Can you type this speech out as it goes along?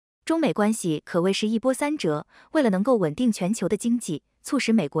中美关系可谓是一波三折。为了能够稳定全球的经济，促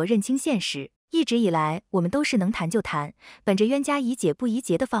使美国认清现实，一直以来我们都是能谈就谈，本着冤家宜解不宜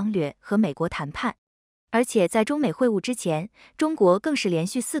结的方略和美国谈判。而且在中美会晤之前，中国更是连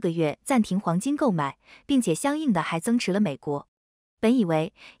续4个月暂停黄金购买，并且相应的还增持了美国。本以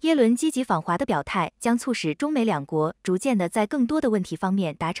为耶伦积极访华的表态将促使中美两国逐渐的在更多的问题方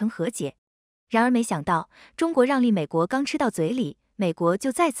面达成和解，然而没想到中国让利美国刚吃到嘴里，美国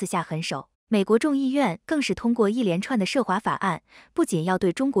就再次下狠手。美国众议院更是通过一连串的涉华法案，不仅要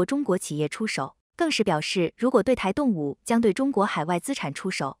对中国企业出手，更是表示如果对台动武，将对中国海外资产出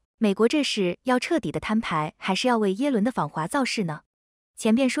手。美国这是要彻底的摊牌，还是要为耶伦的访华造势呢？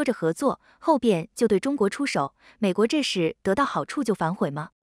前边说着合作，后边就对中国出手，美国这是得到好处就反悔吗？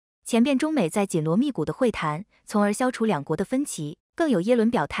前边中美在紧锣密鼓的会谈，从而消除两国的分歧，更有耶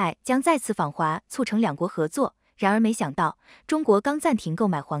伦表态将再次访华，促成两国合作。然而没想到，中国刚暂停购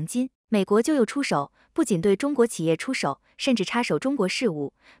买黄金，美国就又出手，不仅对中国企业出手，甚至插手中国事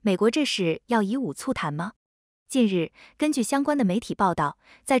务。美国这是要以武促谈吗？近日，根据相关的媒体报道，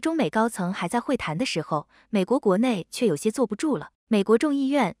在中美高层还在会谈的时候，美国国内却有些坐不住了。美国众议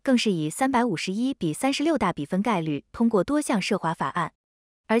院更是以351比36大比分概率通过多项涉华法案，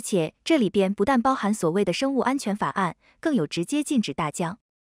而且这里边不但包含所谓的生物安全法案，更有直接禁止大疆。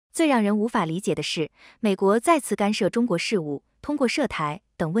最让人无法理解的是，美国再次干涉中国事务，通过涉台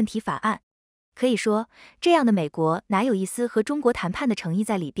等问题法案。可以说，这样的美国哪有一丝和中国谈判的诚意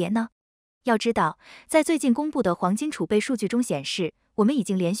在里边呢？要知道，在最近公布的黄金储备数据中显示，我们已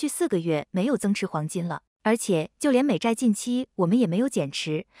经连续4个月没有增持黄金了，而且就连美债近期我们也没有减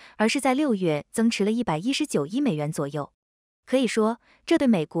持，而是在6月增持了119亿美元左右。可以说，这对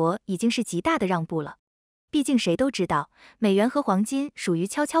美国已经是极大的让步了。毕竟谁都知道，美元和黄金属于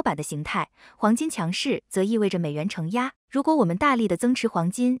跷跷板的形态，黄金强势则意味着美元承压。如果我们大力的增持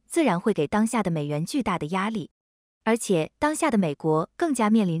黄金，自然会给当下的美元巨大的压力。而且当下的美国更加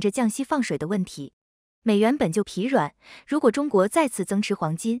面临着降息放水的问题，美元本就疲软，如果中国再次增持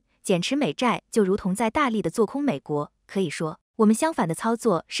黄金，减持美债，就如同在大力的做空美国。可以说，我们相反的操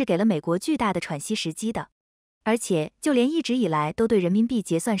作是给了美国巨大的喘息时机的。而且就连一直以来都对人民币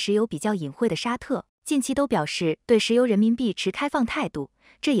结算石油比较隐晦的沙特，近期都表示对石油人民币持开放态度。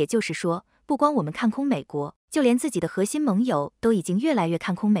这也就是说，不光我们看空美国，就连自己的核心盟友都已经越来越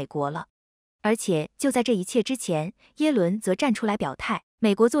看空美国了。而且就在这一切之前，耶伦则站出来表态，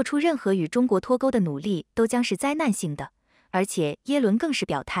美国做出任何与中国脱钩的努力都将是灾难性的。而且耶伦更是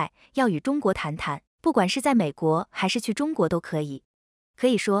表态要与中国谈谈，不管是在美国还是去中国都可以。可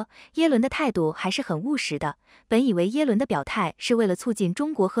以说，耶伦的态度还是很务实的。本以为耶伦的表态是为了促进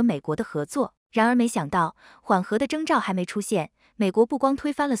中国和美国的合作，然而没想到缓和的征兆还没出现，美国不光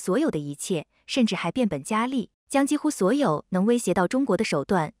推翻了所有的一切，甚至还变本加厉，将几乎所有能威胁到中国的手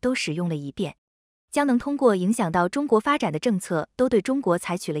段都使用了一遍，将能通过影响到中国发展的政策都对中国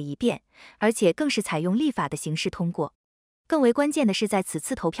采取了一遍，而且更是采用立法的形式通过。更为关键的是，在此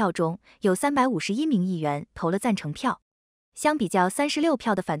次投票中，有351名议员投了赞成票，相比较36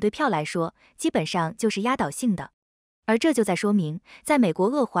票的反对票来说，基本上就是压倒性的。而这就在说明，在美国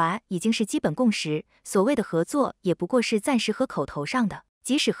恶华已经是基本共识，所谓的合作也不过是暂时和口头上的，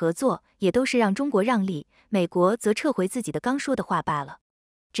即使合作，也都是让中国让利，美国则撤回自己的刚说的话罢了。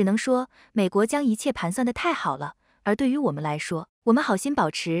只能说，美国将一切盘算得太好了，而对于我们来说，我们好心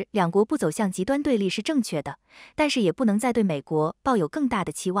保持两国不走向极端对立是正确的，但是也不能再对美国抱有更大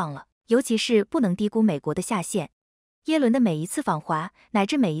的期望了，尤其是不能低估美国的下限。耶伦的每一次访华，乃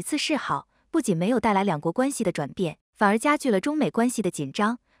至每一次示好，不仅没有带来两国关系的转变，反而加剧了中美关系的紧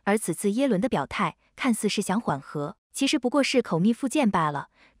张。而此次耶伦的表态，看似是想缓和，其实不过是口蜜腹剑罢了。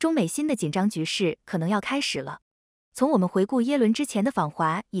中美新的紧张局势可能要开始了。从我们回顾耶伦之前的访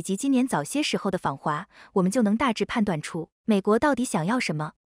华，以及今年早些时候的访华，我们就能大致判断出美国到底想要什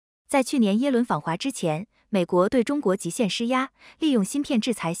么。在去年耶伦访华之前，美国对中国极限施压，利用芯片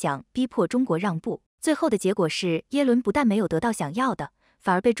制裁想逼迫中国让步，最后的结果是耶伦不但没有得到想要的，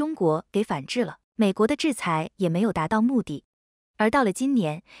反而被中国给反制了，美国的制裁也没有达到目的。而到了今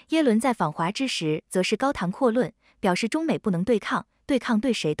年，耶伦在访华之时则是高谈阔论，表示中美不能对抗，对抗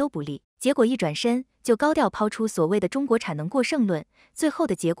对谁都不利，结果一转身就高调抛出所谓的中国产能过剩论，最后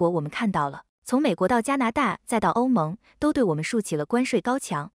的结果我们看到了，从美国到加拿大再到欧盟，都对我们竖起了关税高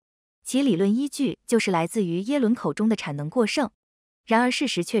墙，其理论依据就是来自于耶伦口中的产能过剩。然而事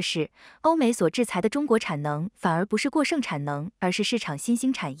实却是，欧美所制裁的中国产能反而不是过剩产能，而是市场新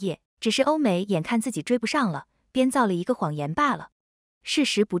兴产业，只是欧美眼看自己追不上了，编造了一个谎言罢了。事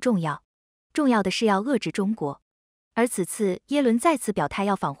实不重要，重要的是要遏制中国。而此次耶伦再次表态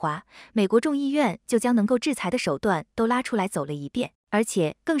要访华，美国众议院就将能够制裁的手段都拉出来走了一遍，而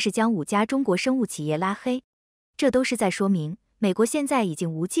且更是将5家中国生物企业拉黑。这都是在说明，美国现在已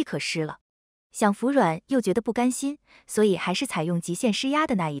经无计可施了。想服软又觉得不甘心，所以还是采用极限施压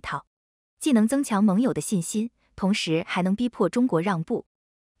的那一套，既能增强盟友的信心，同时还能逼迫中国让步。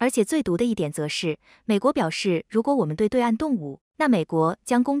而且最毒的一点则是，美国表示，如果我们对岸动武，那美国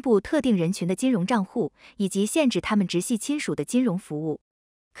将公布特定人群的金融账户，以及限制他们直系亲属的金融服务。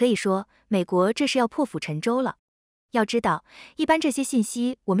可以说，美国这是要破釜沉舟了。要知道，一般这些信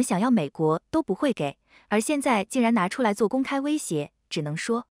息我们想要美国都不会给，而现在竟然拿出来做公开威胁，只能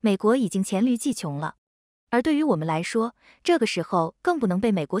说美国已经黔驴技穷了。而对于我们来说，这个时候更不能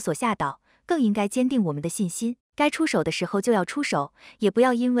被美国所吓倒，更应该坚定我们的信心，该出手的时候就要出手，也不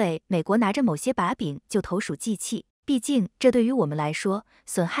要因为美国拿着某些把柄就投鼠忌器，毕竟这对于我们来说，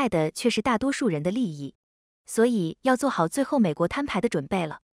损害的却是大多数人的利益。所以要做好最后美国摊牌的准备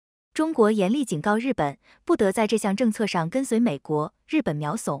了。中国严厉警告日本，不得在这项政策上跟随美国，日本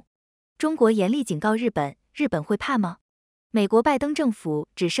秒怂。中国严厉警告日本，日本会怕吗？美国拜登政府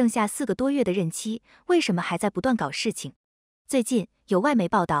只剩下4个多月的任期，为什么还在不断搞事情？最近有外媒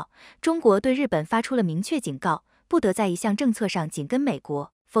报道，中国对日本发出了明确警告，不得在一项政策上紧跟美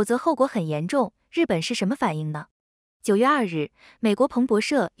国，否则后果很严重。日本是什么反应呢？9月2日，美国彭博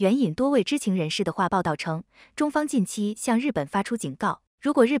社援引多位知情人士的话报道称，中方近期向日本发出警告，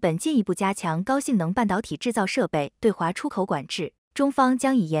如果日本进一步加强高性能半导体制造设备对华出口管制，中方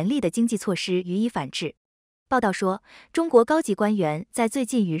将以严厉的经济措施予以反制。报道说，中国高级官员在最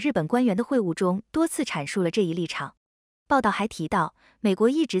近与日本官员的会晤中多次阐述了这一立场。报道还提到，美国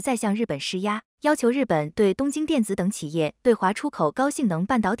一直在向日本施压，要求日本对东京电子等企业对华出口高性能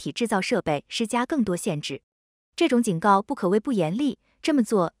半导体制造设备施加更多限制。这种警告不可谓不严厉，这么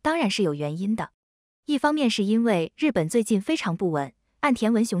做当然是有原因的。一方面是因为日本最近非常不稳，岸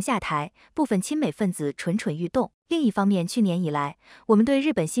田文雄下台，部分亲美分子蠢蠢欲动。另一方面，去年以来，我们对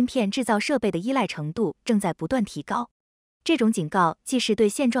日本芯片制造设备的依赖程度正在不断提高。这种警告既是对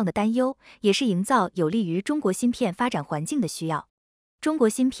现状的担忧，也是营造有利于中国芯片发展环境的需要。中国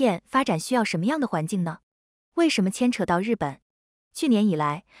芯片发展需要什么样的环境呢？为什么牵扯到日本？去年以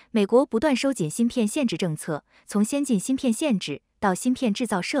来，美国不断收紧芯片限制政策，从先进芯片限制到芯片制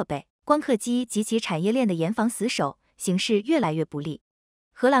造设备、光刻机及其产业链的严防死守，形势越来越不利。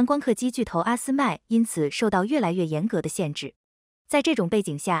荷兰光刻机巨头阿斯麦因此受到越来越严格的限制。在这种背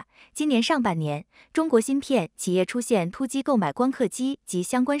景下，今年上半年，中国芯片企业出现突击购买光刻机及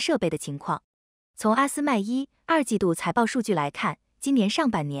相关设备的情况。从阿斯麦1、2季度财报数据来看，今年上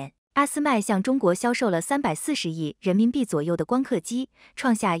半年，阿斯麦向中国销售了340亿人民币左右的光刻机，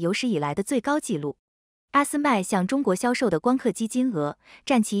创下有史以来的最高纪录。阿斯麦向中国销售的光刻机金额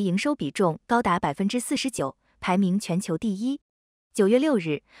占其营收比重高达 49%， 排名全球第一。9月6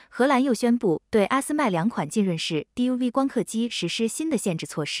日，荷兰又宣布对阿斯麦2款浸润式 DUV 光刻机实施新的限制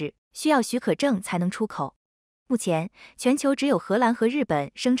措施，需要许可证才能出口。目前，全球只有荷兰和日本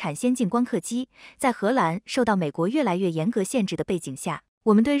生产先进光刻机。在荷兰受到美国越来越严格限制的背景下，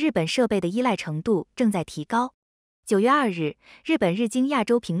我们对日本设备的依赖程度正在提高。9月2日，日本日经亚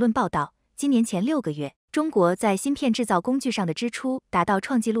洲评论报道，今年前6个月，中国在芯片制造工具上的支出达到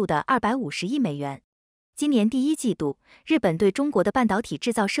创纪录的250亿美元。今年第1季度，日本对中国的半导体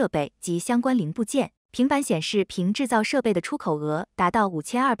制造设备及相关零部件、平板显示屏制造设备的出口额达到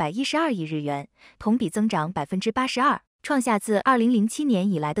5212亿日元，同比增长 82%， 创下自2007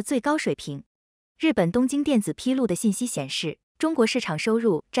年以来的最高水平。日本东京电子披露的信息显示，中国市场收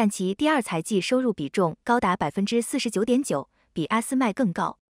入占其第2财季收入比重高达 49.9%， 比阿斯麦更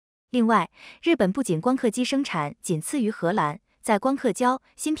高。另外，日本不仅光刻机生产仅次于荷兰，在光刻胶、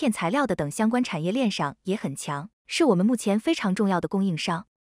芯片材料的等相关产业链上也很强，是我们目前非常重要的供应商。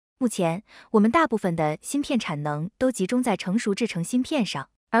目前，我们大部分的芯片产能都集中在成熟制成芯片上，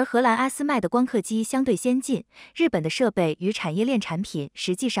而荷兰阿斯麦的光刻机相对先进，日本的设备与产业链产品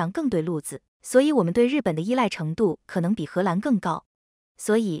实际上更对路子，所以我们对日本的依赖程度可能比荷兰更高。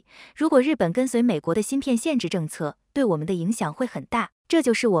所以，如果日本跟随美国的芯片限制政策，对我们的影响会很大，这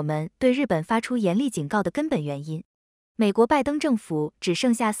就是我们对日本发出严厉警告的根本原因。美国拜登政府只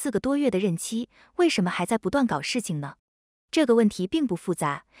剩下4个多月的任期，为什么还在不断搞事情呢？这个问题并不复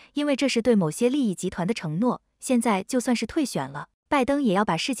杂，因为这是对某些利益集团的承诺。现在就算是退选了，拜登也要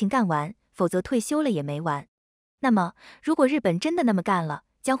把事情干完，否则退休了也没完。那么，如果日本真的那么干了，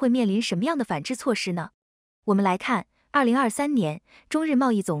将会面临什么样的反制措施呢？我们来看，2023年中日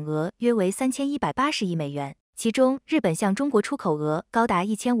贸易总额约为3180亿美元，其中日本向中国出口额高达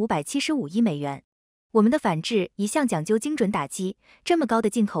1575亿美元。我们的反制一向讲究精准打击，这么高的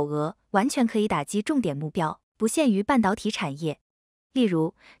进口额完全可以打击重点目标，不限于半导体产业。例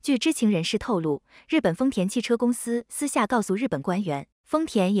如，据知情人士透露，日本丰田汽车公司私下告诉日本官员，丰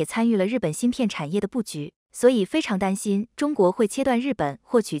田也参与了日本芯片产业的布局，所以非常担心中国会切断日本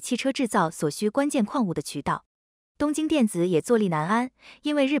获取汽车制造所需关键矿物的渠道。东京电子也坐立难安，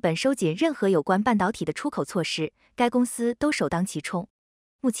因为日本收紧任何有关半导体的出口措施，该公司都首当其冲。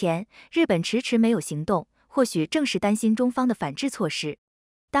目前，日本迟迟没有行动，或许正是担心中方的反制措施。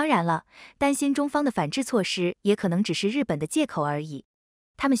当然了，担心中方的反制措施也可能只是日本的借口而已。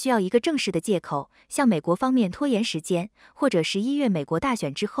他们需要一个正式的借口，向美国方面拖延时间，或者11月美国大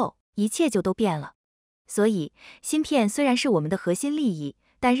选之后，一切就都变了。所以，芯片虽然是我们的核心利益，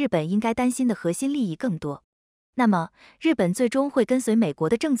但日本应该担心的核心利益更多。那么，日本最终会跟随美国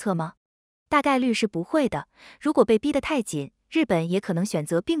的政策吗？大概率是不会的。如果被逼得太紧，日本也可能选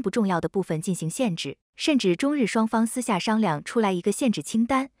择并不重要的部分进行限制，甚至中日双方私下商量出来一个限制清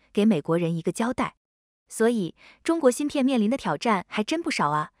单，给美国人一个交代。所以，中国芯片面临的挑战还真不少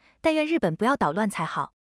啊，但愿日本不要捣乱才好。